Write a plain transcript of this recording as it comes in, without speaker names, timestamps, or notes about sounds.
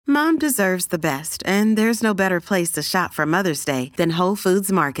Mom deserves the best, and there's no better place to shop for Mother's Day than Whole Foods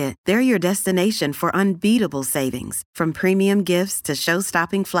Market. They're your destination for unbeatable savings, from premium gifts to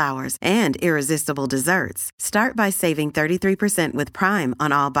show-stopping flowers and irresistible desserts. Start by saving 33% with Prime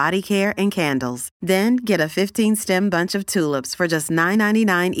on all body care and candles. Then get a 15-stem bunch of tulips for just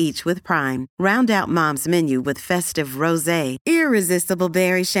 $9.99 each with Prime. Round out Mom's menu with festive rosé, irresistible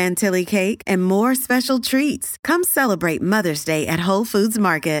berry chantilly cake, and more special treats. Come celebrate Mother's Day at Whole Foods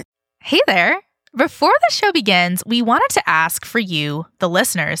Market. Hey there. Before the show begins, we wanted to ask for you, the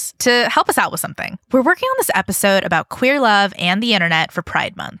listeners, to help us out with something. We're working on this episode about queer love and the internet for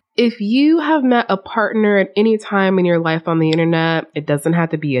Pride Month. If you have met a partner at any time in your life on the internet, it doesn't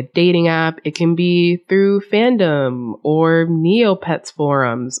have to be a dating app. It can be through fandom or Neopets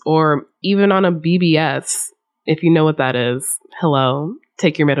forums or even on a BBS. If you know what that is, hello,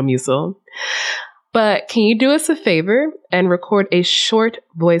 take your Metamucil. But can you do us a favor and record a short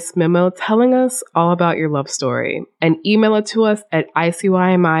voice memo telling us all about your love story and email it to us at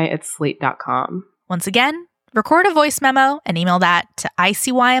ICYMI@slate.com. Once again, record a voice memo and email that to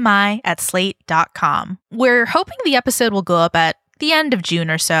ICYMI@slate.com. We're hoping the episode will go up at the end of June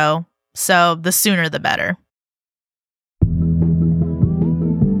or so the sooner the better.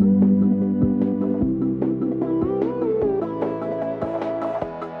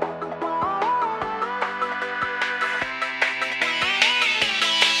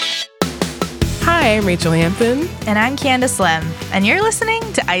 Hi, I'm Rachel Hampton. And I'm Candace Lem, and you're listening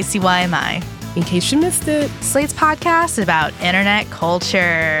to ICYMI. In case you missed it, Slate's podcast about internet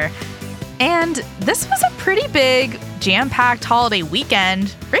culture. And this was a pretty big, jam-packed holiday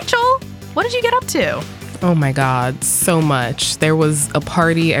weekend. Rachel, what did you get up to? oh my God, so much. There was a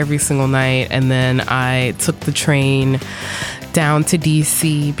party every single night, and then I took the train down to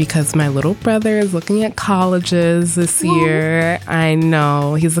DC because my little brother is looking at colleges this year. I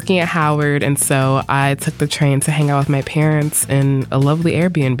know, he's looking at Howard, and so I took the train to hang out with my parents in a lovely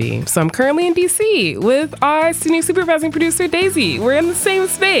Airbnb. So I'm currently in DC with our senior supervising producer, Daisy. We're in the same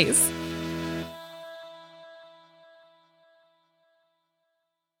space.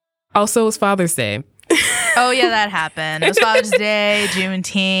 Also, it was Father's Day. Oh, yeah, that happened. It was Father's Day,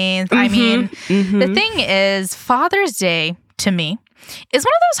 Juneteenth. I mean, the thing is, Father's Day, to me, is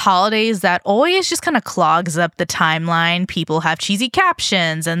one of those holidays that always just kind of clogs up the timeline. People have cheesy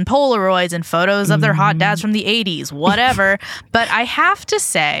captions and Polaroids and photos of their hot dads from the 80s, whatever. But I have to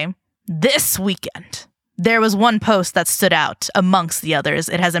say, this weekend, there was one post that stood out amongst the others.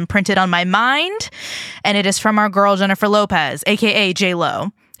 It has imprinted on my mind, and it is from our girl Jennifer Lopez, aka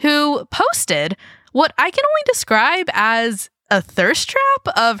J-Lo, who posted what I can only describe as a thirst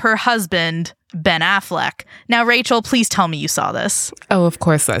trap of her husband, Ben Affleck. Now, Rachel, please tell me you saw this. Oh, of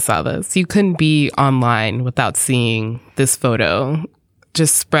course I saw this. You couldn't be online without seeing this photo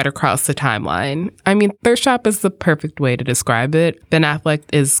just spread across the timeline. I mean, thirst trap is the perfect way to describe it. Ben Affleck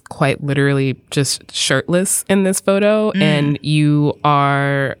is quite literally just shirtless in this photo, and you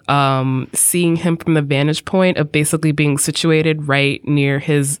are seeing him from the vantage point of basically being situated right near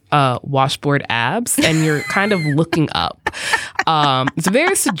his washboard abs, and you're kind of looking up. It's a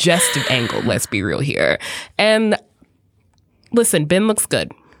very suggestive angle, let's be real here. And listen, Ben looks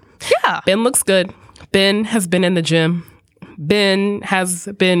good. Yeah. Ben looks good. Ben has been in the gym. Ben has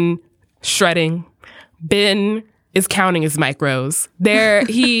been shredding. Ben is counting his micros.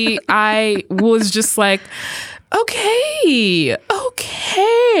 I was just like, okay.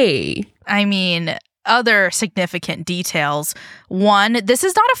 I mean, other significant details. One, this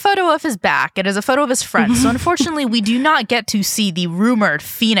is not a photo of his back. It is a photo of his front. So unfortunately, we do not get to see the rumored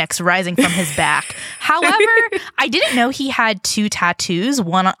phoenix rising from his back. However, I didn't know he had 2 tattoos,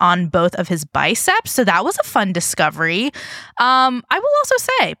 one on both of his biceps. So that was a fun discovery. I will also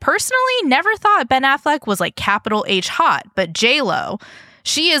say, personally, never thought Ben Affleck was like capital H hot, but J-Lo,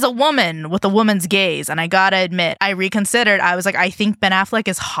 she is a woman with a woman's gaze. And I gotta admit, I reconsidered. I was like, I think Ben Affleck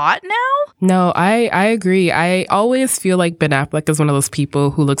is hot now? No, I agree. I always feel like Ben Affleck is one of those people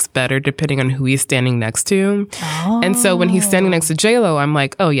who looks better depending on who he's standing next to. Oh. And so when he's standing next to J-Lo, I'm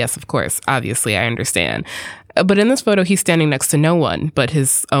like, oh, yes, of course. Obviously, I understand. But in this photo, he's standing next to no one but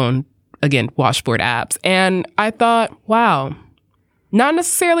his own, again, washboard abs. And I thought, wow, not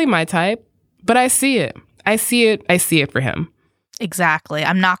necessarily my type, but I see it. I see it for him. Exactly.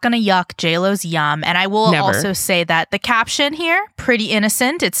 I'm not going to yuck J-Lo's yum. And I will also say that the caption here, pretty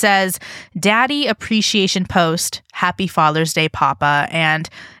innocent. It says, Daddy Appreciation Post, Happy Father's Day, Papa. And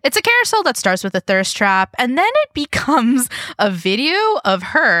It's a carousel that starts with a thirst trap, and then it becomes a video of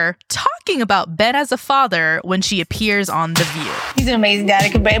her talking about Ben as a father when she appears on The View. He's an amazing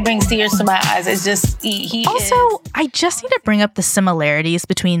dad. It brings tears to my eyes. It's just, he also, is. I just need to bring up the similarities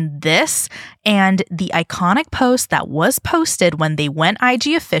between this and the iconic post that was posted when they went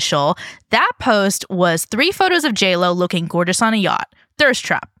IG official. That post was 3 photos of J-Lo looking gorgeous on a yacht. Thirst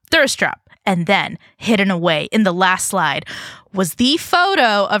trap. And then, hidden away in the last slide, was the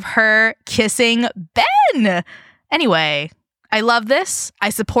photo of her kissing Ben. Anyway, I love this. I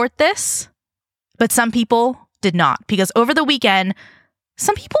support this. But some people did not, because over the weekend,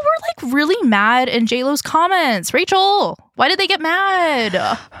 some people were like really mad in J-Lo's comments. Rachel, why did they get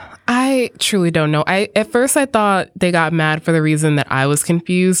mad? I truly don't know. At first I thought they got mad for the reason that I was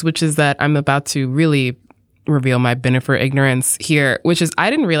confused, which is that I'm about to really reveal my Bennifer ignorance here, which is I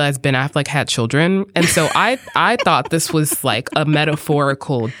didn't realize Ben Affleck had children. And so I thought this was like a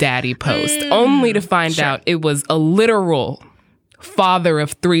metaphorical daddy post, only to find out it was a literal father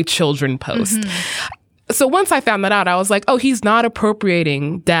of 3 children post. So once I found that out, I was like, oh, he's not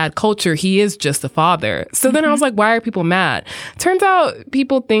appropriating dad culture. He is just a father. So then I was like, why are people mad? Turns out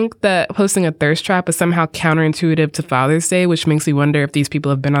people think that posting a thirst trap is somehow counterintuitive to Father's Day, which makes me wonder if these people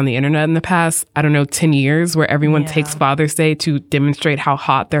have been on the internet in the past, 10 years, where everyone takes Father's Day to demonstrate how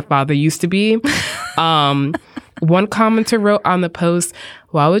hot their father used to be. One commenter wrote on the post,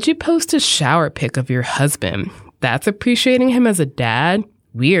 why would you post a shower pic of your husband? That's appreciating him as a dad?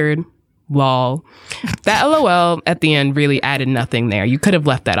 Weird. Lol. That LOL at the end really added nothing there. You could have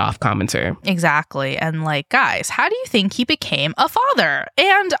left that off, commenter. Exactly. And like, guys, how do you think he became a father?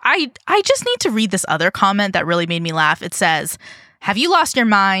 And I just need to read this other comment that really made me laugh. It says, have you lost your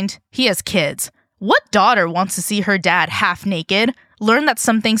mind? He has kids. What daughter wants to see her dad half naked? Learn that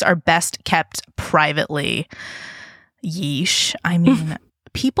some things are best kept privately. Yeesh. I mean,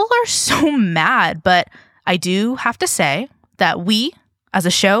 people are so mad, but I do have to say that we, as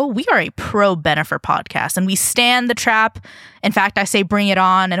a show, we are a pro-Bennifer podcast, and we stand the trap. In fact, I say bring it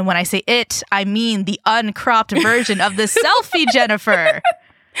on, and when I say it, I mean the uncropped version of the selfie, Jennifer.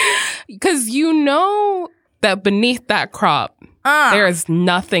 Because you know that beneath that crop, there is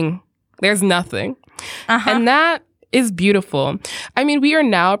nothing. There's nothing. And that is beautiful. I mean, we are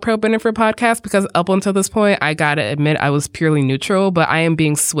now a pro-Bennifer podcast because up until this point, I gotta admit, I was purely neutral, but I am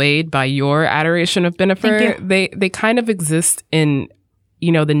being swayed by your adoration of Bennifer. They kind of exist in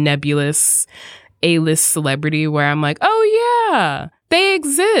the nebulous A-list celebrity where I'm like, oh yeah, they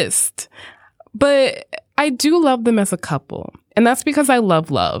exist. But I do love them as a couple. And that's because I love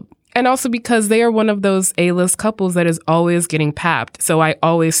love. And also because they are one of those A-list couples that is always getting papped. So I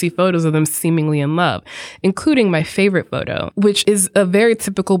always see photos of them seemingly in love, including my favorite photo, which is a very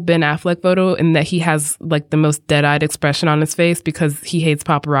typical Ben Affleck photo in that he has like the most dead-eyed expression on his face because he hates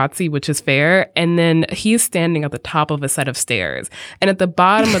paparazzi, which is fair. And then he's standing at the top of a set of stairs. And at the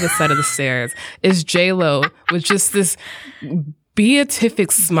bottom of the set of the stairs is J-Lo with just this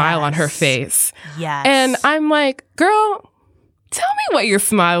beatific smile on her face. Yes. And I'm like, girl, tell me what you're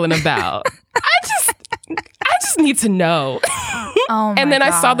smiling about. I just need to know. Oh my And then God.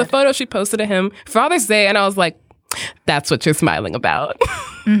 I saw the photo she posted of him Father's Day, and I was like, that's what you're smiling about.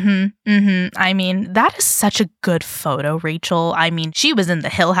 I mean, that is such a good photo, Rachel. I mean, she was in the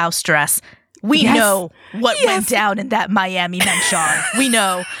Hill House dress. We know what went down in that Miami mansion. We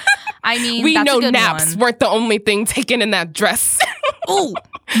know. I mean, we that's know a good naps one. weren't the only thing taken in that dress. Ooh.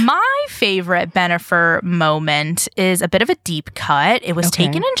 My favorite Bennifer moment is a bit of a deep cut. It was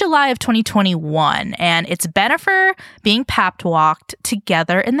taken in July of 2021, and it's Bennifer being pap walked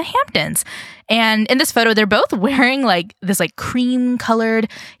together in the Hamptons. And in this photo, they're both wearing like this like cream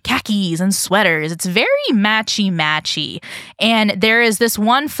colored khakis and sweaters. It's very matchy. And there is this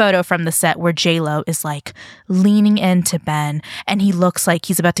one photo from the set where J-Lo is like leaning into Ben, and he looks like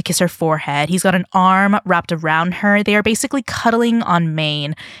he's about to kiss her forehead. He's got an arm wrapped around her. They are basically cuddling on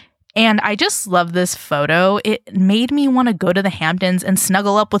Maine. And I just love this photo. It made me want to go to the Hamptons and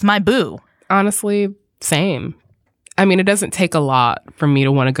snuggle up with my boo. Honestly, same. I mean, it doesn't take a lot for me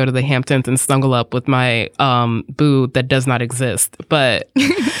to want to go to the Hamptons and snuggle up with my boo that does not exist. But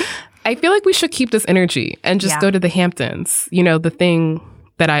I feel like we should keep this energy and just go to the Hamptons, the thing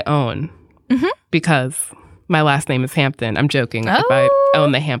that I own. Because my last name is Hampton. I'm joking. If I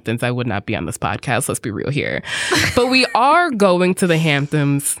owned the Hamptons, I would not be on this podcast. Let's be real here. But we are going to the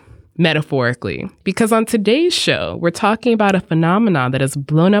Hamptons metaphorically, because on today's show, we're talking about a phenomenon that has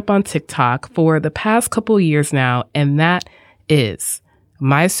blown up on TikTok for the past couple years now, and that is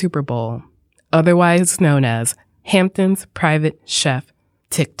My Super Bowl, otherwise known as Hampton's Private Chef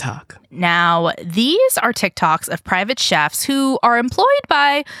TikTok? Now, these are TikToks of private chefs who are employed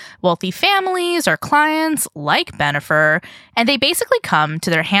by wealthy families or clients like Bennifer, and they basically come to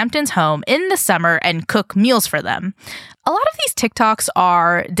their Hamptons home in the summer and cook meals for them. A lot of these TikToks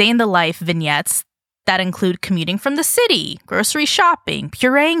are day-in-the-life vignettes that include commuting from the city, grocery shopping,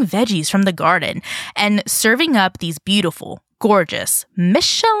 pureeing veggies from the garden, and serving up these beautiful, gorgeous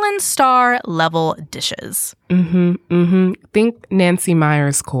Michelin star level dishes. Think Nancy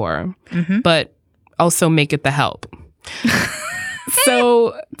Meyer's core, but also make it the help.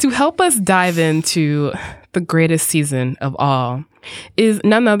 So to help us dive into the greatest season of all is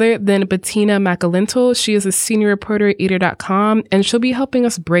none other than Bettina McAlintal. She is a senior reporter at Eater.com, and she'll be helping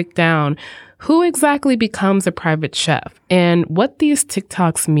us break down who exactly becomes a private chef and what these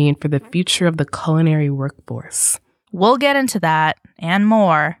TikToks mean for the future of the culinary workforce. We'll get into that and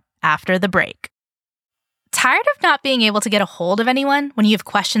more after the break. Tired of not being able to get a hold of anyone when you have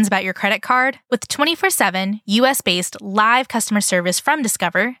questions about your credit card? With 24/7 US-based live customer service from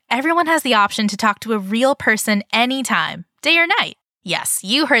Discover, everyone has the option to talk to a real person anytime, day or night. Yes,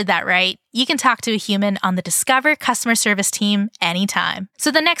 you heard that right. You can talk to a human on the Discover customer service team anytime.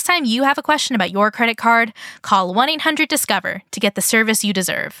 So the next time you have a question about your credit card, call 1-800-DISCOVER to get the service you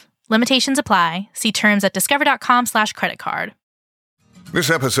deserve. Limitations apply. See terms at discover.com/creditcard.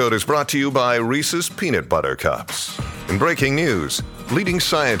 This episode is brought to you by Reese's Peanut Butter Cups. In breaking news, leading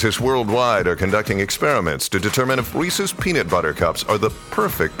scientists worldwide are conducting experiments to determine if Reese's Peanut Butter Cups are the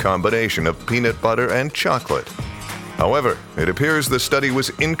perfect combination of peanut butter and chocolate. However, it appears the study was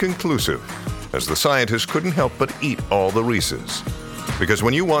inconclusive, as the scientists couldn't help but eat all the Reese's. Because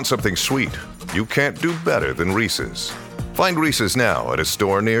when you want something sweet, you can't do better than Reese's. Find Reese's now at a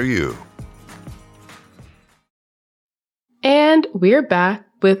store near you. And we're back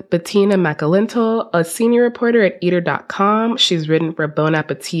with Bettina McAlintal, a senior reporter at Eater.com. She's written for Bon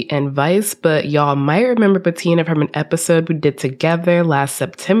Appetit and Vice, but y'all might remember Bettina from an episode we did together last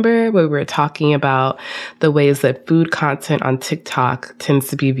September where we were talking about the ways that food content on TikTok tends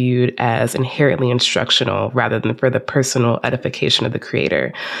to be viewed as inherently instructional rather than for the personal edification of the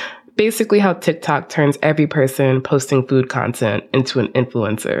creator. Basically how TikTok turns every person posting food content into an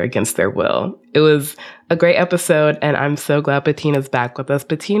influencer against their will. It was a great episode, and I'm so glad Bettina's back with us.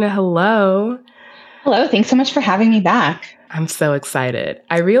 Bettina, hello. Hello. Thanks so much for having me back. I'm so excited.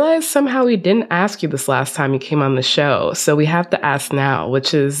 I realized somehow we didn't ask you this last time you came on the show, so we have to ask now,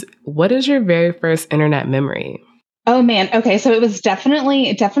 which is, what is your very first internet memory? Oh man. Okay. So it was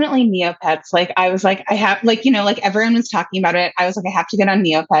definitely Neopets. Like I was like, I have like, like everyone was talking about it. I was like, I have to get on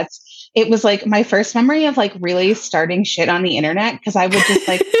Neopets. It was like my first memory of like really starting shit on the internet. Cause I would just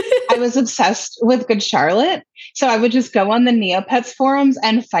like, I was obsessed with Good Charlotte. So I would just go on the Neopets forums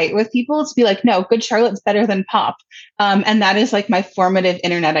and fight with people to be like, no, Good Charlotte's better than Pop. And that is like my formative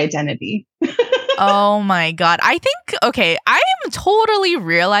internet identity. Oh my God. I am totally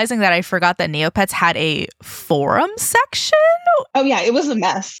realizing that I forgot that Neopets had a forum section. Oh yeah, it was a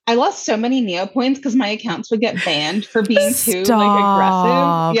mess. I lost so many Neopoints because my accounts would get banned for being too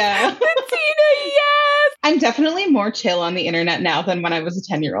aggressive. Yeah. Bettina, yes. I'm definitely more chill on the internet now than when I was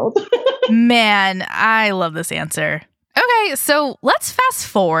a 10-year-old. Man, I love this answer. Okay, so let's fast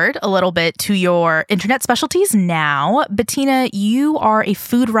forward a little bit to your internet specialties now. Bettina, you are a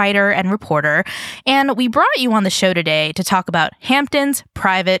food writer and reporter, and we brought you on the show today to talk about Hampton's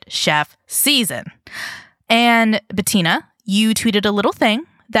private chef season. And Bettina, you tweeted a little thing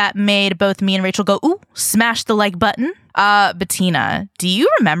that made both me and Rachel go, ooh, smash the like button. Bettina, do you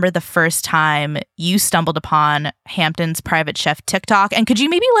remember the first time you stumbled upon Hampton's private chef TikTok? And could you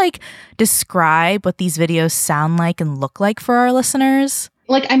maybe describe what these videos sound like and look like for our listeners?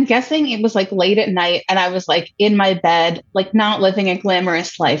 I'm guessing it was late at night and I was in my bed, not living a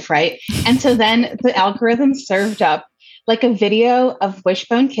glamorous life, right? And so then the algorithm served up a video of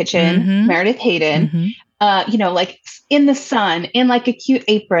Wishbone Kitchen, Meredith Hayden, in the sun, in a cute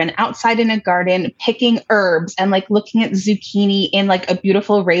apron, outside in a garden, picking herbs and looking at zucchini in a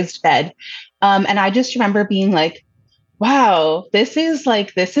beautiful raised bed. And I just remember being wow, this is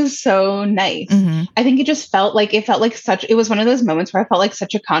so nice. I think it just felt it was one of those moments where I felt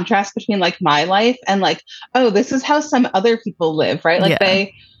such a contrast between my life and oh, this is how some other people live, right?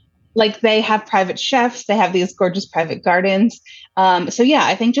 They have private chefs, they have these gorgeous private gardens. So yeah,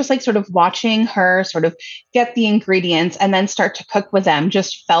 I think just sort of watching her sort of get the ingredients and then start to cook with them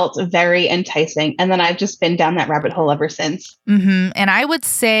just felt very enticing. And then I've just been down that rabbit hole ever since. And I would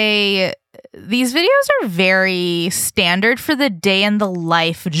say these videos are very standard for the day in the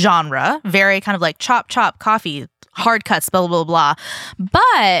life genre, very kind of chop, chop, coffee, hard cuts, blah, blah, blah.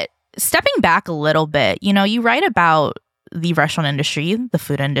 But stepping back a little bit, you write about the restaurant industry, the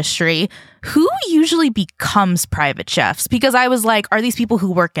food industry, who usually becomes private chefs? Because I was like, are these people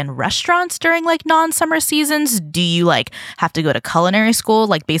who work in restaurants during like non-summer seasons? Do you like have to go to culinary school?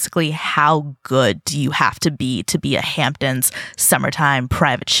 Like basically how good do you have to be a Hamptons summertime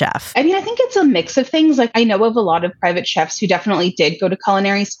private chef? I mean, I think it's a mix of things. Like I know of a lot of private chefs who definitely did go to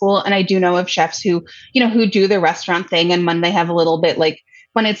culinary school. And I do know of chefs who, who do the restaurant thing. And when they have a little bit like,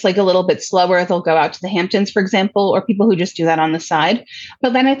 when it's like a little bit slower, they'll go out to the Hamptons, for example, or people who just do that on the side.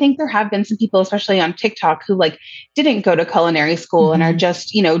 But then I think there have been some people, especially on TikTok, who like didn't go to culinary school and are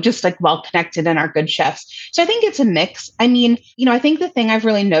just, just like well connected and are good chefs. So I think it's a mix. I mean, I think the thing I've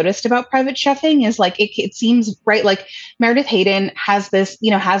really noticed about private chefing is like it seems right. Like Meredith Hayden has this,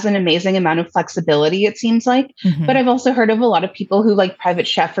 has an amazing amount of flexibility, it seems like. But I've also heard of a lot of people who like private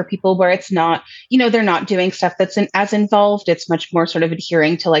chef for people where it's not, they're not doing stuff that's as involved. It's much more sort of adhering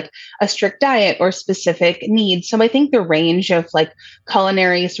to like a strict diet or specific needs. So I think the range of like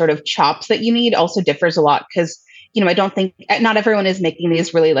culinary sort of chops that you need also differs a lot because, I don't think not everyone is making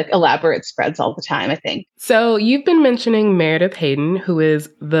these really like elaborate spreads all the time, I think. So you've been mentioning Meredith Hayden, who is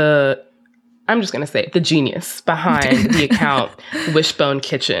I'm just going to say the genius behind the account Wishbone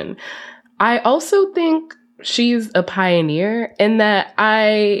Kitchen. I also think she's a pioneer in that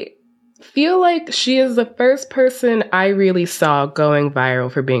I feel like she is the first person I really saw going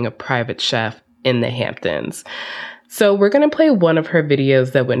viral for being a private chef in the Hamptons. So we're going to play one of her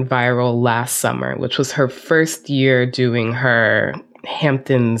videos that went viral last summer, which was her first year doing her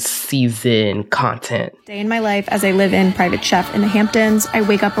Hamptons season content. Day in my life as I live in private chef in the Hamptons. I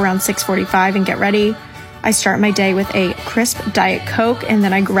wake up around 6:45 and get ready. I start my day with a crisp Diet Coke and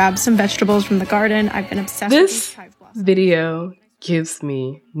then I grab some vegetables from the garden. I've been obsessed with these chive blossoms. Video gives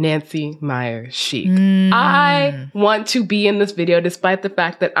me Nancy Meyer chic. I want to be in this video despite the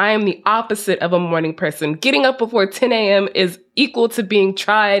fact that I am the opposite of a morning person. Getting up before 10 a.m. is equal to being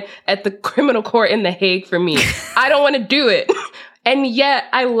tried at the criminal court in The Hague for me. I don't want to do it. And yet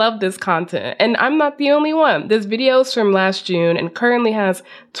I love this content. And I'm not the only one. This video is from last June and currently has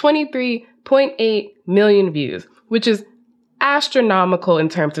 23.8 million views, which is astronomical in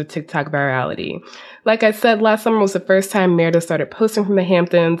terms of TikTok virality. Like I said, last summer was the first time Meredith started posting from the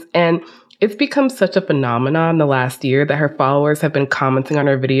Hamptons, and it's become such a phenomenon the last year that her followers have been commenting on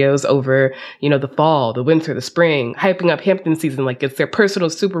her videos over, the fall, the winter, the spring, hyping up Hampton season like it's their personal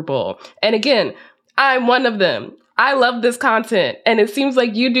Super Bowl. And again, I'm one of them. I love this content, and it seems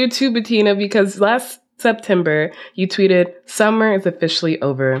like you do too, Bettina, because last September, you tweeted, "Summer is officially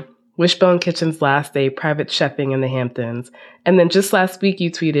over. Wishbone Kitchen's last day private chefing in the Hamptons." And then just last week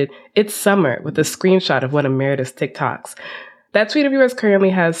you tweeted, "It's summer," with a screenshot of one of Meredith's TikToks. That tweet of yours currently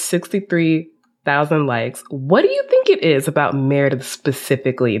has 63,000 likes. What do you think it is about Meredith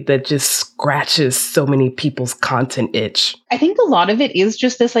specifically that just scratches so many people's content itch? I think a lot of it is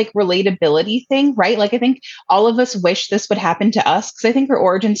just this like relatability thing, right? Like I think all of us wish this would happen to us because I think her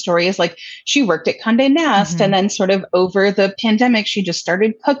origin story is like she worked at Condé Nast and then sort of over the pandemic, she just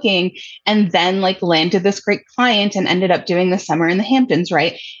started cooking and then like landed this great client and ended up doing the summer in the Hamptons,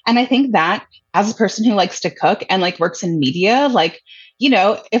 right? And I think that as a person who likes to cook and like works in media, like,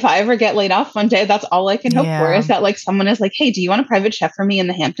 if I ever get laid off one day, that's all I can hope for is that like someone is like, "Hey, do you want a private chef for me in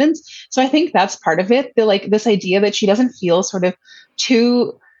the Hamptons?" So I think that's part of it. The like this idea that she doesn't feel sort of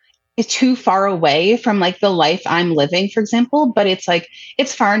too far away from like the life I'm living, for example, but it's like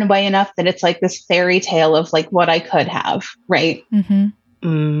it's far and away enough that it's like this fairy tale of like what I could have, right?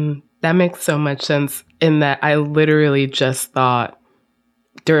 That makes so much sense in that I literally just thought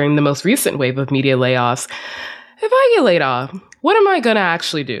during the most recent wave of media layoffs, if I get laid off, what am I going to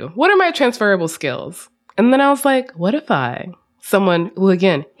actually do? What are my transferable skills? And then I was like, what if someone who,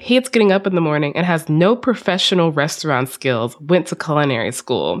 again, hates getting up in the morning and has no professional restaurant skills, went to culinary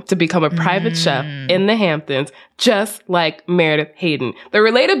school to become a private chef in the Hamptons, just like Meredith Hayden. The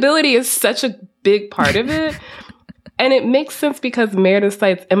relatability is such a big part of it. And it makes sense because Meredith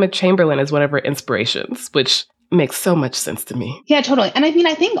cites Emma Chamberlain as one of her inspirations, which makes so much sense to me. Yeah, totally. And I mean,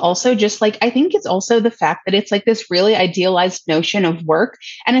 I think also just like, I think it's also the fact that it's like this really idealized notion of work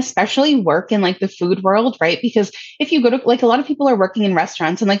and especially work in like the food world, right? Because if you go to like a lot of people are working in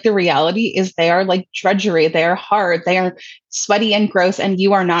restaurants and like the reality is they are like drudgery, they are hard, they are sweaty and gross, and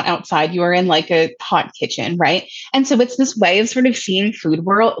you are not outside, you are in like a hot kitchen, right? And so it's this way of sort of seeing food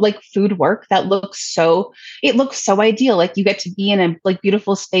work that looks so ideal. Like you get to be in a like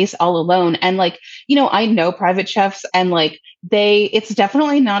beautiful space all alone. And like, I know private chefs and like it's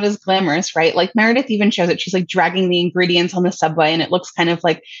definitely not as glamorous, right? Like Meredith even shows it. She's like dragging the ingredients on the subway and it looks kind of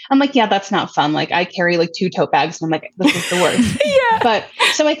like, I'm like, yeah, that's not fun. Like I carry like 2 tote bags and I'm like, this is the worst. Yeah. But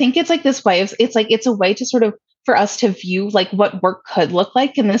so I think it's like this way of, it's like, it's a way to sort of for us to view like what work could look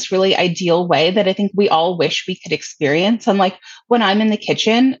like in this really ideal way that I think we all wish we could experience. And like when I'm in the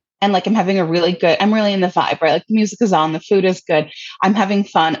kitchen and like I'm having I'm really in the vibe, right? Like the music is on, the food is good, I'm having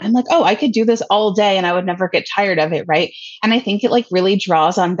fun. I'm like, oh, I could do this all day and I would never get tired of it, right? And I think it like really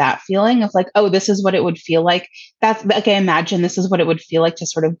draws on that feeling of like, oh, this is what it would feel like. That's like, I imagine this is what it would feel like to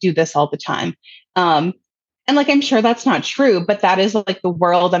sort of do this all the time. And like, I'm sure that's not true, but that is like the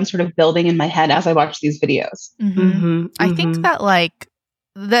world I'm sort of building in my head as I watch these videos. I think that like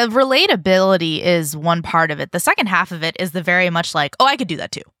the relatability is one part of it. The second half of it is the very much like, oh, I could do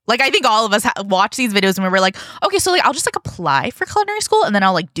that too. Like, I think all of us watch these videos and we're like, okay, so like, I'll just like apply for culinary school and then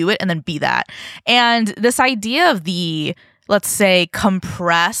I'll like do it and then be that. And this idea of the, let's say,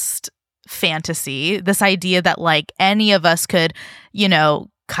 compressed fantasy, this idea that like any of us could, you know,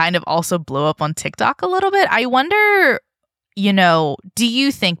 kind of also blow up on TikTok a little bit. I wonder, you know, do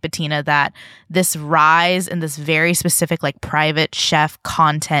you think, Bettina, that this rise in this very specific like private chef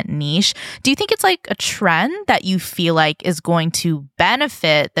content niche, do you think it's like a trend that you feel like is going to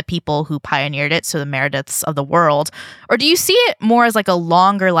benefit the people who pioneered it, so the Merediths of the world? Or do you see it more as like a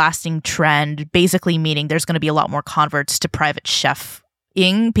longer lasting trend, basically meaning there's going to be a lot more converts to private chef?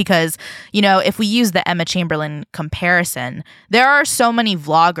 Because, you know, if we use the Emma Chamberlain comparison, there are so many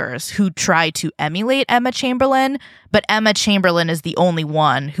vloggers who try to emulate Emma Chamberlain, but Emma Chamberlain is the only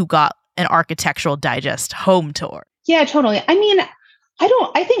one who got an Architectural Digest home tour. Yeah, totally. I mean, I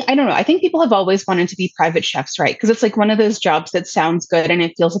don't know. I think people have always wanted to be private chefs, right? Because it's like one of those jobs that sounds good and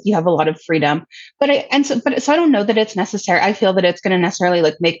it feels like you have a lot of freedom. So I don't know that it's necessary. I feel that it's going to necessarily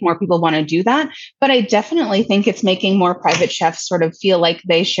like make more people want to do that. But I definitely think it's making more private chefs sort of feel like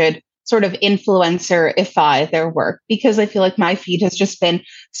they should sort of influencerify their work, because I feel like my feed has just been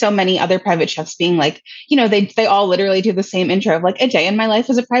so many other private chefs being like, you know, they all literally do the same intro of like a day in my life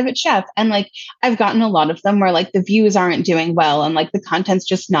as a private chef. And like, I've gotten a lot of them where like the views aren't doing well and like the content's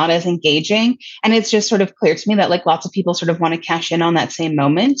just not as engaging. And it's just sort of clear to me that like lots of people sort of want to cash in on that same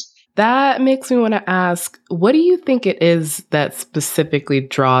moment. That makes me want to ask, what do you think it is that specifically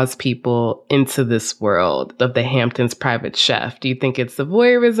draws people into this world of the Hamptons private chef? Do you think it's the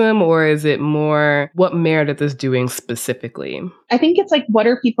voyeurism, or is it more what Meredith is doing specifically? I think it's like, what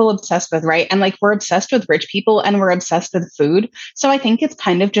are people obsessed with, right? And like, we're obsessed with rich people and we're obsessed with food. So I think it's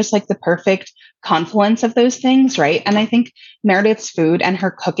kind of just like the perfect confluence of those things, right? And I think Meredith's food and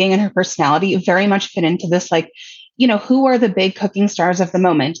her cooking and her personality very much fit into this, like, you know, who are the big cooking stars of the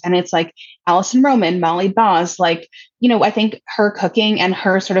moment? And it's like Alison Roman, Molly Baz, like, you know, I think her cooking and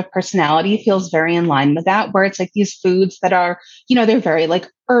her sort of personality feels very in line with that, where it's like these foods that are, you know, they're very like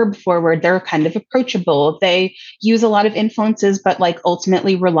herb forward. They're kind of approachable. They use a lot of influences, but like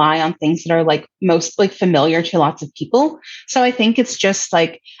ultimately rely on things that are like most like familiar to lots of people. So I think it's just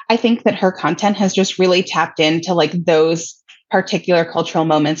like, I think that her content has just really tapped into like those particular cultural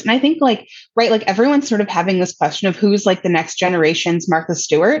moments. And I think like, right, like everyone's sort of having this question of who's like the next generation's Martha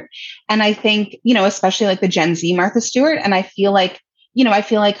Stewart. And I think, you know, especially like the Gen Z Martha Stewart. And I feel like, you know, I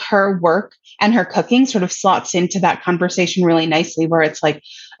feel like her work and her cooking sort of slots into that conversation really nicely, where it's like,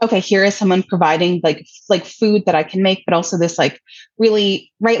 okay, here is someone providing like food that I can make, but also this like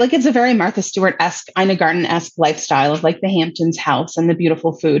really, right, like it's a very Martha Stewart-esque, Ina Garten-esque lifestyle of like the Hamptons house and the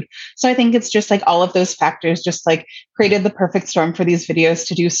beautiful food. So I think it's just like all of those factors just like created the perfect storm for these videos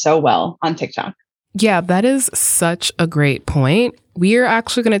to do so well on TikTok. Yeah, that is such a great point. We are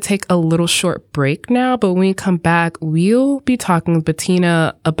actually going to take a little short break now, but when we come back, we'll be talking with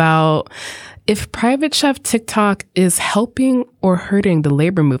Bettina about if private chef TikTok is helping or hurting the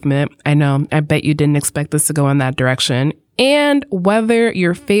labor movement. I know, I bet you didn't expect this to go in that direction. And whether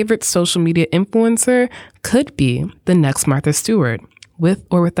your favorite social media influencer could be the next Martha Stewart, with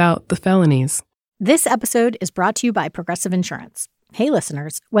or without the felonies. This episode is brought to you by Progressive Insurance. Hey,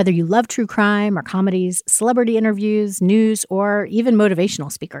 listeners, whether you love true crime or comedies, celebrity interviews, news, or even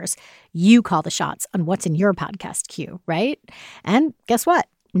motivational speakers, you call the shots on what's in your podcast queue, right? And guess what?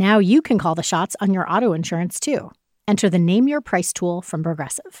 Now you can call the shots on your auto insurance, too. Enter the Name Your Price tool from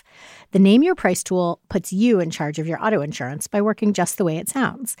Progressive. The Name Your Price tool puts you in charge of your auto insurance by working just the way it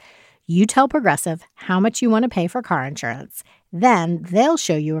sounds. You tell Progressive how much you want to pay for car insurance. Then they'll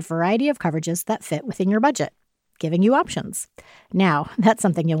show you a variety of coverages that fit within your budget, giving you options. Now, that's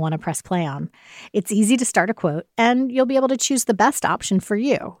something you'll want to press play on. It's easy to start a quote, and you'll be able to choose the best option for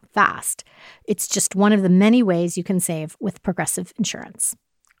you fast. It's just one of the many ways you can save with Progressive Insurance.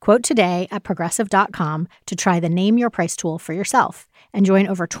 Quote today at Progressive.com to try the Name Your Price tool for yourself and join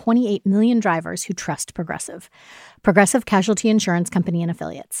over 28 million drivers who trust Progressive. Progressive Casualty Insurance Company and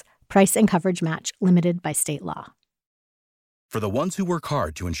Affiliates. Price and coverage match limited by state law. For the ones who work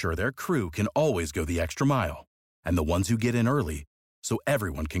hard to ensure their crew can always go the extra mile, and the ones who get in early so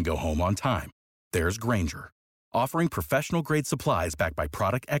everyone can go home on time. There's Grainger, offering professional-grade supplies backed by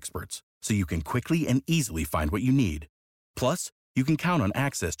product experts so you can quickly and easily find what you need. Plus, you can count on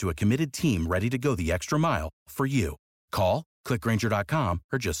access to a committed team ready to go the extra mile for you. Call, click Grainger.com,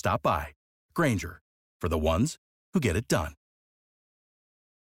 or just stop by. Grainger, for the ones who get it done.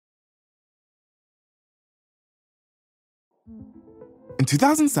 In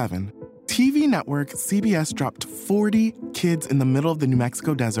 2007, TV network CBS dropped 40 kids in the middle of the New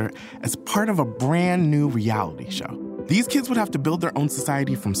Mexico desert as part of a brand new reality show. These kids would have to build their own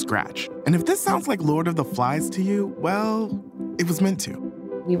society from scratch. And if this sounds like Lord of the Flies to you, well, it was meant to.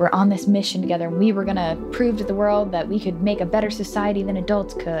 We were on this mission together, and we were going to prove to the world that we could make a better society than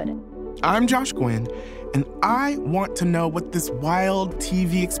adults could. I'm Josh Gwynn, and I want to know what this wild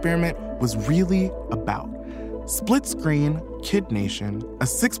TV experiment was really about. Split Screen, Kid Nation, a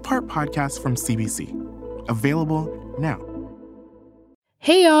 6-part podcast from CBC. Available now.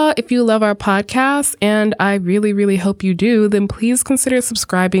 Hey y'all, if you love our podcast, and I really, really hope you do, then please consider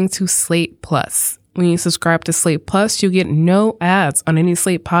subscribing to Slate Plus. When you subscribe to Slate Plus, you get no ads on any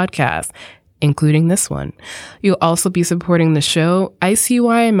Slate podcast, including this one. You'll also be supporting the show.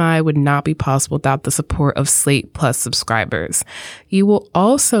 ICYMI would not be possible without the support of Slate Plus subscribers. You will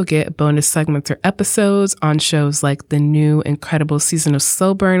also get bonus segments or episodes on shows like the new incredible season of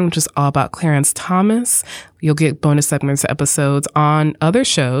Slow Burn, which is all about Clarence Thomas. You'll get bonus segments or episodes on other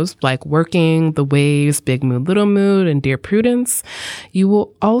shows like Working, The Waves, Big Mood, Little Mood, and Dear Prudence. You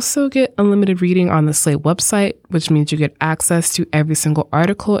will also get unlimited reading on the Slate website, which means you get access to every single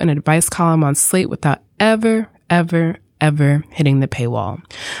article and advice column on Slate without ever hitting the paywall.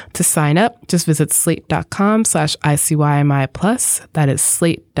 To sign up, just visit slate.com/ICYMI plus. That is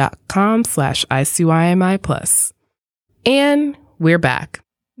slate.com/ICYMI plus. And we're back.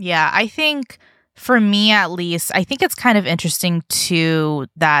 Yeah, I think for me at least, I think it's kind of interesting too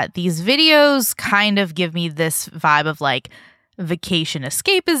that these videos kind of give me this vibe of like vacation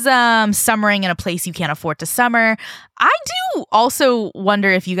escapism, summering in a place you can't afford to summer. I do also wonder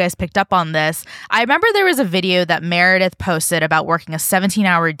if you guys picked up on this. I remember there was a video that Meredith posted about working a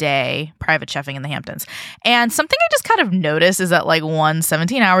 17-hour day private chefing in the Hamptons. And something I just kind of noticed is that like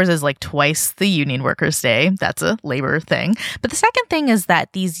 17 hours is like twice the union workers' day. That's a labor thing. But the second thing is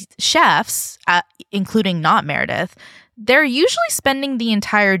that these chefs, including not Meredith, they're usually spending the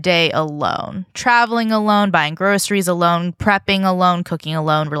entire day alone, traveling alone, buying groceries alone, prepping alone, cooking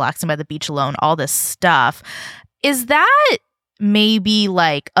alone, relaxing by the beach alone, all this stuff. Is that maybe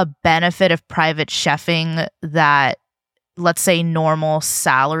like a benefit of private chefing that, let's say, normal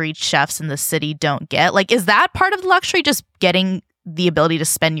salaried chefs in the city don't get? Like, is that part of the luxury, just getting the ability to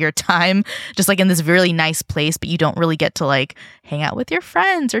spend your time just like in this really nice place, but you don't really get to like hang out with your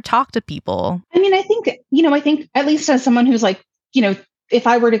friends or talk to people? I mean, I think at least as someone who's like, if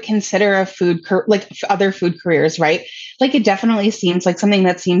I were to consider a like other food careers, right? Like it definitely seems like something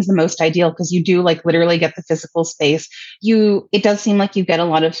that seems the most ideal because you do like literally get the physical space. It does seem like you get a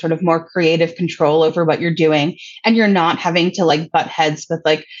lot of sort of more creative control over what you're doing, and you're not having to like butt heads with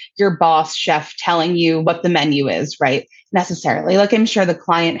like your boss chef telling you what the menu is, right? Necessarily. Like I'm sure the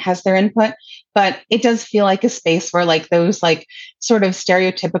client has their input, but it does feel like a space where like those like sort of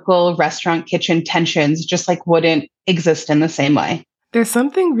stereotypical restaurant kitchen tensions just like wouldn't exist in the same way. There's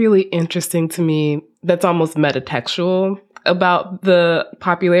something really interesting to me that's almost metatextual about the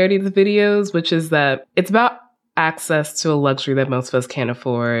popularity of the videos, which is that it's about access to a luxury that most of us can't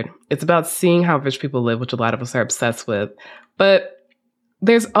afford. It's about seeing how rich people live, which a lot of us are obsessed with. But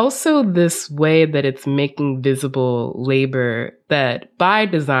there's also this way that it's making visible labor that by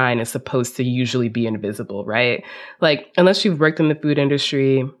design is supposed to usually be invisible, right? Like, unless you've worked in the food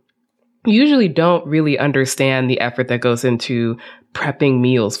industry, you usually don't really understand the effort that goes into prepping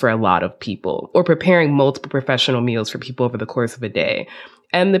meals for a lot of people or preparing multiple professional meals for people over the course of a day.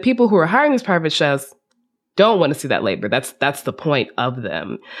 And the people who are hiring these private chefs don't want to see that labor. That's the point of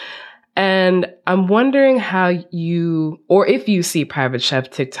them. And I'm wondering how you, or if you see private chef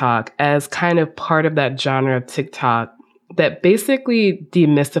TikTok as kind of part of that genre of TikTok that basically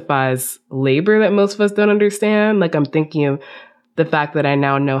demystifies labor that most of us don't understand. Like I'm thinking of the fact that I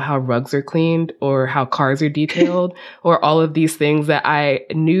now know how rugs are cleaned or how cars are detailed or all of these things that I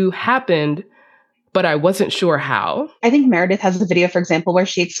knew happened, but I wasn't sure how. I think Meredith has a video, for example, where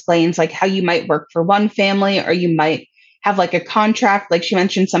she explains like how you might work for one family or you might have like a contract. Like she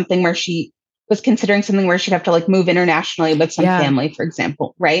mentioned something where she was considering something where she'd have to like move internationally with some family, for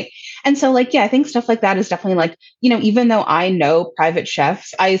example. Right. And so like, yeah, I think stuff like that is definitely like, even though I know private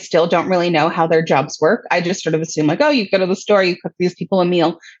chefs, I still don't really know how their jobs work. I just sort of assume like, oh, you go to the store, you cook these people a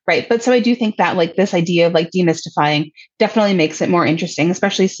meal. Right. But so I do think that like this idea of like demystifying definitely makes it more interesting,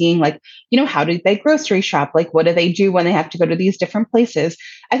 especially seeing like, how do they grocery shop? Like, what do they do when they have to go to these different places?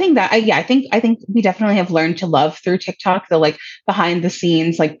 I think that, I think we definitely have learned to love through TikTok, the like behind the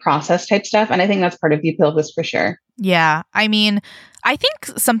scenes, like process type stuff. And I think that's part of the appeal of this for sure. Yeah. I mean, I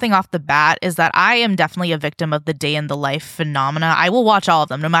think something off the bat is that I am definitely a victim of the day in the life phenomena. I will watch all of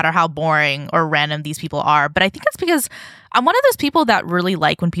them, no matter how boring or random these people are. But I think it's because I'm one of those people that really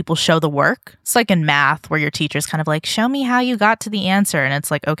like when people show the work. It's like in math where your teacher's kind of like, show me how you got to the answer. And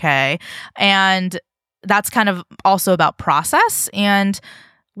it's like, okay. And that's kind of also about process. And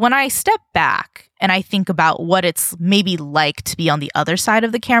when I step back and I think about what it's maybe like to be on the other side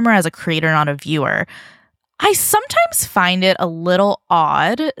of the camera as a creator, not a viewer, I sometimes find it a little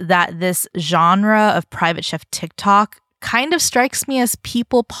odd that this genre of private chef TikTok kind of strikes me as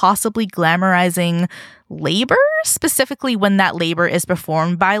people possibly glamorizing labor, specifically when that labor is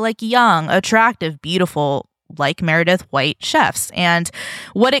performed by like young, attractive, beautiful, like Meredith White chefs. And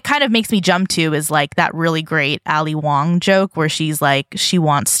what it kind of makes me jump to is like that really great Ali Wong joke where she's like, she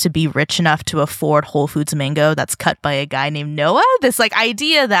wants to be rich enough to afford Whole Foods mango that's cut by a guy named Noah. This like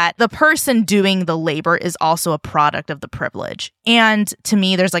idea that the person doing the labor is also a product of the privilege. And to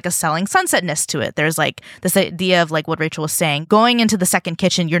me, there's like a selling sunsetness to it. There's like this idea of like what Rachel was saying, going into the second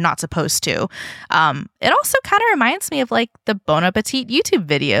kitchen, you're not supposed to. It also kind of reminds me of like the Bon Appetit YouTube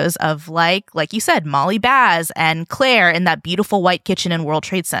videos of like you said, Molly Baz and Claire in that beautiful white kitchen in World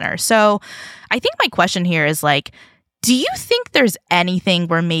Trade Center. So I think my question here is like, do you think there's anything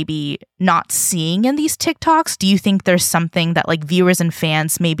we're maybe not seeing in these TikToks? Do you think there's something that like viewers and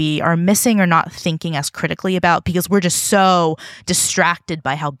fans maybe are missing or not thinking as critically about because we're just so distracted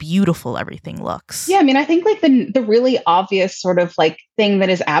by how beautiful everything looks? Yeah, I mean, I think like the really obvious sort of like thing that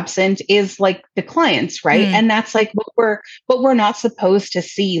is absent is like the clients, right? And that's like what we're not supposed to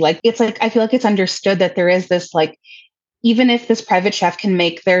see. Like it's like I feel like it's understood that there is this like, even if this private chef can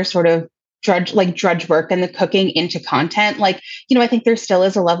make their sort of drudge work and the cooking into content, like, I think there still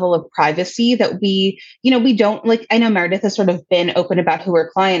is a level of privacy that we don't like. I know Meredith has sort of been open about who her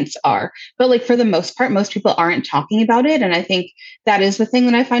clients are, but like for the most part, most people aren't talking about it. And I think that is the thing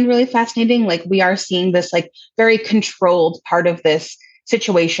that I find really fascinating. Like we are seeing this like very controlled part of this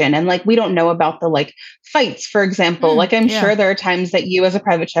situation. And like, we don't know about the like fights, for example. Like I'm sure there are times that you as a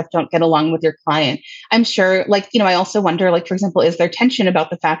private chef don't get along with your client. I'm sure like, I also wonder like, for example, is there tension about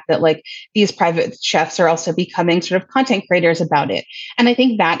the fact that like these private chefs are also becoming sort of content creators about it? And I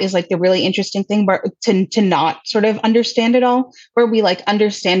think that is like the really interesting thing where to not sort of understand it all, where we like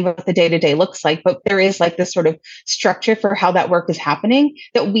understand what the day-to-day looks like, but there is like this sort of structure for how that work is happening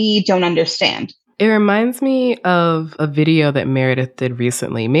that we don't understand. It reminds me of a video that Meredith did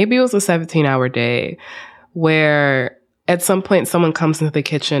recently. Maybe it was a 17-hour day where at some point someone comes into the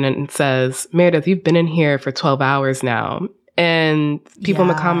kitchen and says, Meredith, you've been in here for 12 hours now. And people in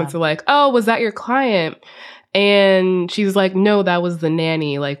the comments are like, oh, was that your client? And she's like, no, that was the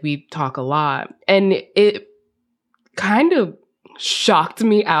nanny. Like we talk a lot. And it kind of shocked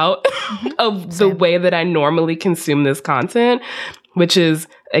me out of the way that I normally consume this content, which is,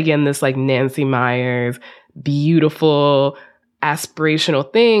 again, this like Nancy Meyers, beautiful,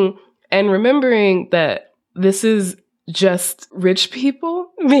 aspirational thing. And remembering that this is just rich people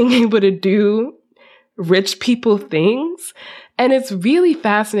being able to do rich people things. And it's really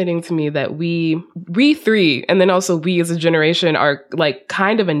fascinating to me that we three, and then also we as a generation are like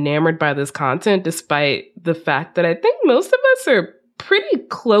kind of enamored by this content, despite the fact that I think most of us are pretty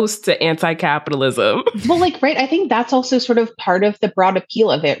close to anti-capitalism. Well, like, right. I think that's also sort of part of the broad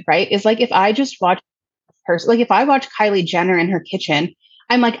appeal of it, right? Is like, if I just watch if I watch Kylie Jenner in her kitchen,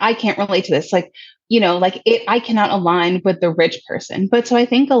 I'm like, I can't relate to this. Like, I cannot align with the rich person. But so I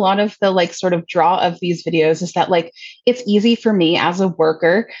think a lot of the like sort of draw of these videos is that like, it's easy for me as a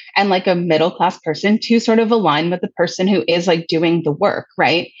worker and like a middle class person to sort of align with the person who is like doing the work,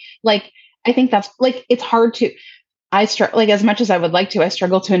 right? Like, I think that's like, it's hard to, like as much as I would like to, I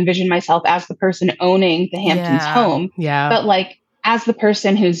struggle to envision myself as the person owning the Hamptons home. Yeah. But like as the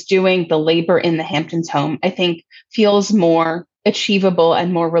person who's doing the labor in the Hamptons home, I think feels more achievable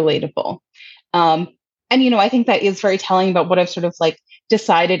and more relatable. And, I think that is very telling about what I've sort of like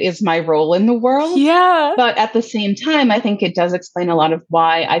decided is my role in the world. Yeah. But at the same time, I think it does explain a lot of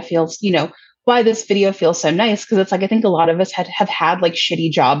why I feel, why this video feels so nice. Cause it's like, I think a lot of us have had like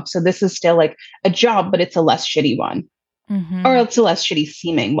shitty jobs. So this is still like a job, but it's a less shitty one. Or it's a less shitty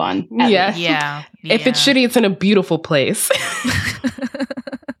seeming one. Yes. Yeah. If it's shitty, it's in a beautiful place.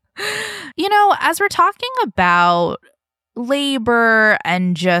 As we're talking about labor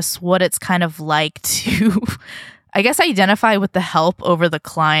and just what it's kind of like to, I guess, identify with the help over the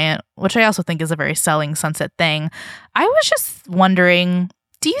client, which I also think is a very Selling Sunset thing. I was just wondering,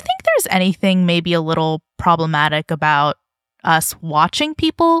 do you think there's anything maybe a little problematic about us watching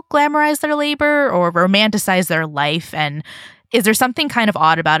people glamorize their labor or romanticize their life? And is there something kind of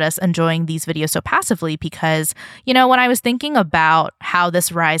odd about us enjoying these videos so passively? Because, when I was thinking about how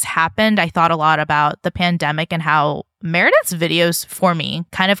this rise happened, I thought a lot about the pandemic and how Meredith's videos, for me,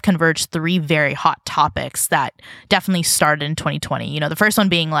 kind of converged three very hot topics that definitely started in 2020. The first one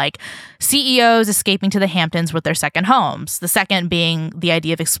being like CEOs escaping to the Hamptons with their second homes. The second being the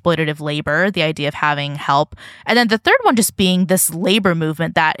idea of exploitative labor, the idea of having help. And then the third one just being this labor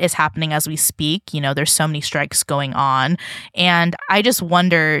movement that is happening as we speak. There's so many strikes going on. And I just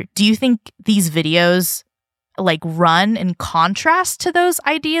wonder, do you think these videos like run in contrast to those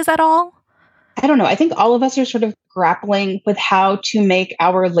ideas at all? I don't know. I think all of us are sort of grappling with how to make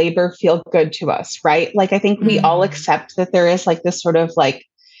our labor feel good to us, right? Like, I think we all accept that there is like this sort of like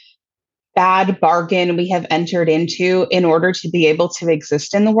bad bargain we have entered into in order to be able to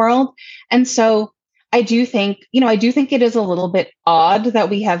exist in the world. And so I do think it is a little bit odd that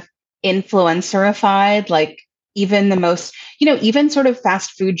we have influencerified like even the most, even sort of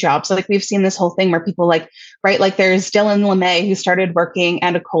fast food jobs. Like we've seen this whole thing where people like, right, like there's Dylan LeMay who started working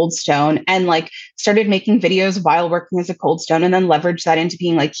at a Cold Stone and like started making videos while working as a Cold Stone and then leveraged that into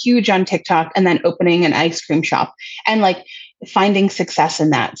being like huge on TikTok and then opening an ice cream shop and like finding success in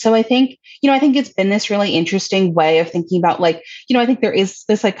that. So I think it's been this really interesting way of thinking about like, I think there is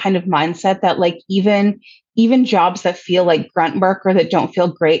this like kind of mindset that like even jobs that feel like grunt work or that don't feel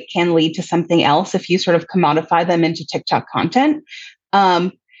great can lead to something else if you sort of commodify them into TikTok content.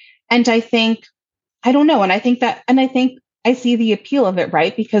 And I think, I don't know. And I think I see the appeal of it,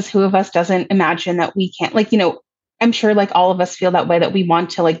 right? Because who of us doesn't imagine that we can't, like, I'm sure like all of us feel that way, that we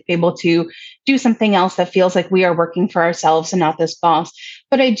want to like be able to do something else that feels like we are working for ourselves and not this boss.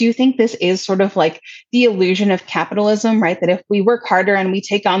 But I do think this is sort of like the illusion of capitalism, right? That if we work harder and we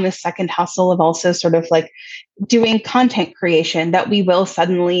take on this second hustle of also sort of like doing content creation, that we will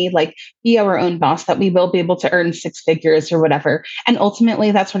suddenly like be our own boss, that we will be able to earn six figures or whatever. And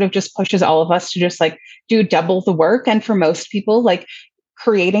ultimately that sort of just pushes all of us to just like do double the work. And for most people, like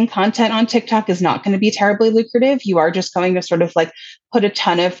creating content on TikTok is not going to be terribly lucrative. You are just going to sort of like put a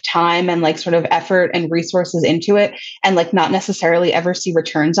ton of time and like sort of effort and resources into it and like not necessarily ever see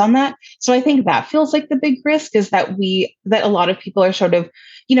returns on that. So I think that feels like the big risk is that a lot of people are sort of,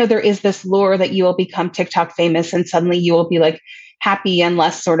 there is this lure that you will become TikTok famous and suddenly you will be like happy and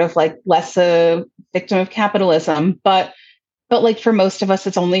less a victim of capitalism. But like for most of us,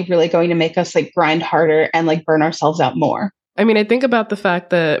 it's only really going to make us like grind harder and like burn ourselves out more. I mean, I think about the fact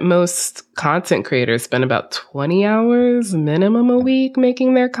that most content creators spend about 20 hours minimum a week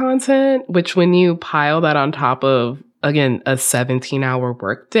making their content, which when you pile that on top of, again, a 17-hour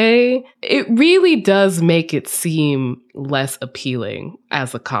workday, it really does make it seem less appealing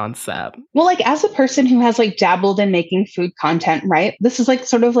as a concept. Well, like as a person who has like dabbled in making food content, right? This is like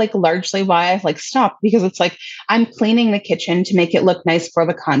sort of like largely why I've like stopped, because it's like I'm cleaning the kitchen to make it look nice for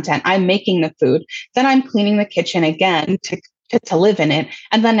the content. I'm making the food, then I'm cleaning the kitchen again to live in it.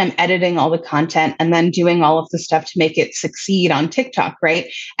 And then I'm editing all the content and then doing all of the stuff to make it succeed on TikTok, right?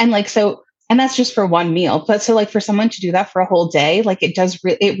 And like, so, and that's just for one meal. But so like for someone to do that for a whole day, like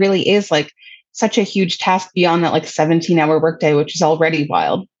it really is like such a huge task beyond that like 17-hour workday, which is already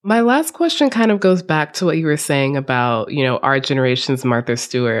wild. My last question kind of goes back to what you were saying about, our generation's Martha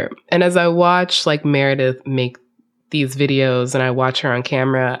Stewart. And as I watch like Meredith make these videos and I watch her on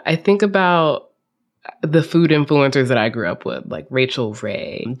camera, I think about the food influencers that I grew up with, like Rachel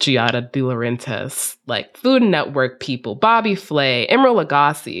Ray, Giada De Laurentiis, like Food Network people, Bobby Flay, Emeril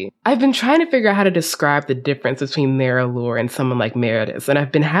Lagasse. I've been trying to figure out how to describe the difference between their allure and someone like Meredith. And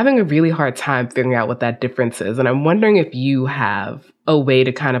I've been having a really hard time figuring out what that difference is. And I'm wondering if you have a way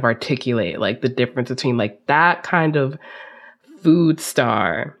to kind of articulate like the difference between like that kind of food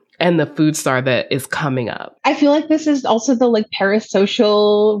star and the food star that is coming up. I feel like this is also the like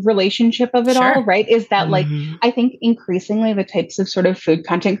parasocial relationship of it all, right? Is that like, I think increasingly the types of sort of food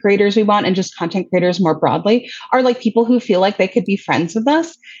content creators we want and just content creators more broadly are like people who feel like they could be friends with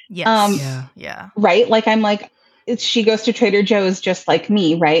us. Yes. Yeah. Right. Like I'm like, she goes to Trader Joe's just like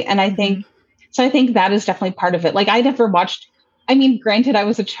me. Right. And I think that is definitely part of it. Like I I mean, granted, I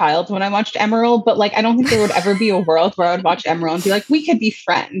was a child when I watched Emerald, but like, I don't think there would ever be a world where I would watch Emerald and be like, we could be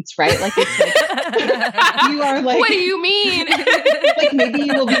friends, right? Like, it's like, you are like, what do you mean? Like, maybe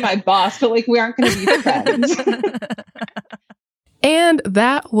you will be my boss, but like, we aren't going to be friends. And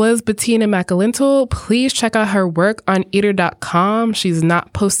that was Bettina McAlintal. Please check out her work on eater.com. She's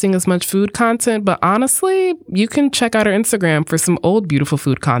not posting as much food content, but honestly, you can check out her Instagram for some old beautiful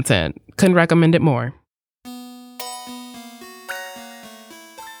food content. Couldn't recommend it more.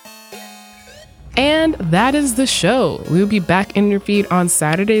 And that is the show. We will be back in your feed on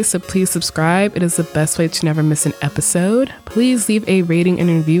Saturday, so please subscribe. It is the best way to never miss an episode. Please leave a rating and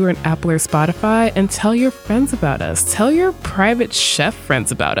review on Apple or Spotify and tell your friends about us. Tell your private chef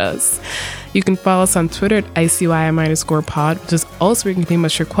friends about us. You can follow us on Twitter at ICYMI_pod, which is also where you can leave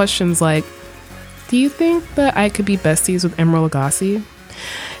us your questions like, do you think that I could be besties with Emerald Lagasse?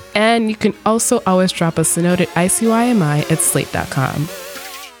 And you can also always drop us a note at ICYMI@slate.com.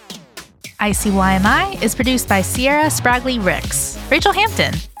 ICYMI is produced by Sierra Spragley Ricks, Rachel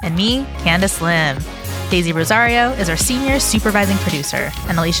Hampton, and me, Candace Lim. Daisy Rosario is our senior supervising producer,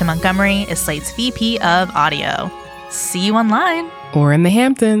 and Alicia Montgomery is Slate's VP of Audio. See you online. Or in the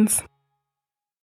Hamptons.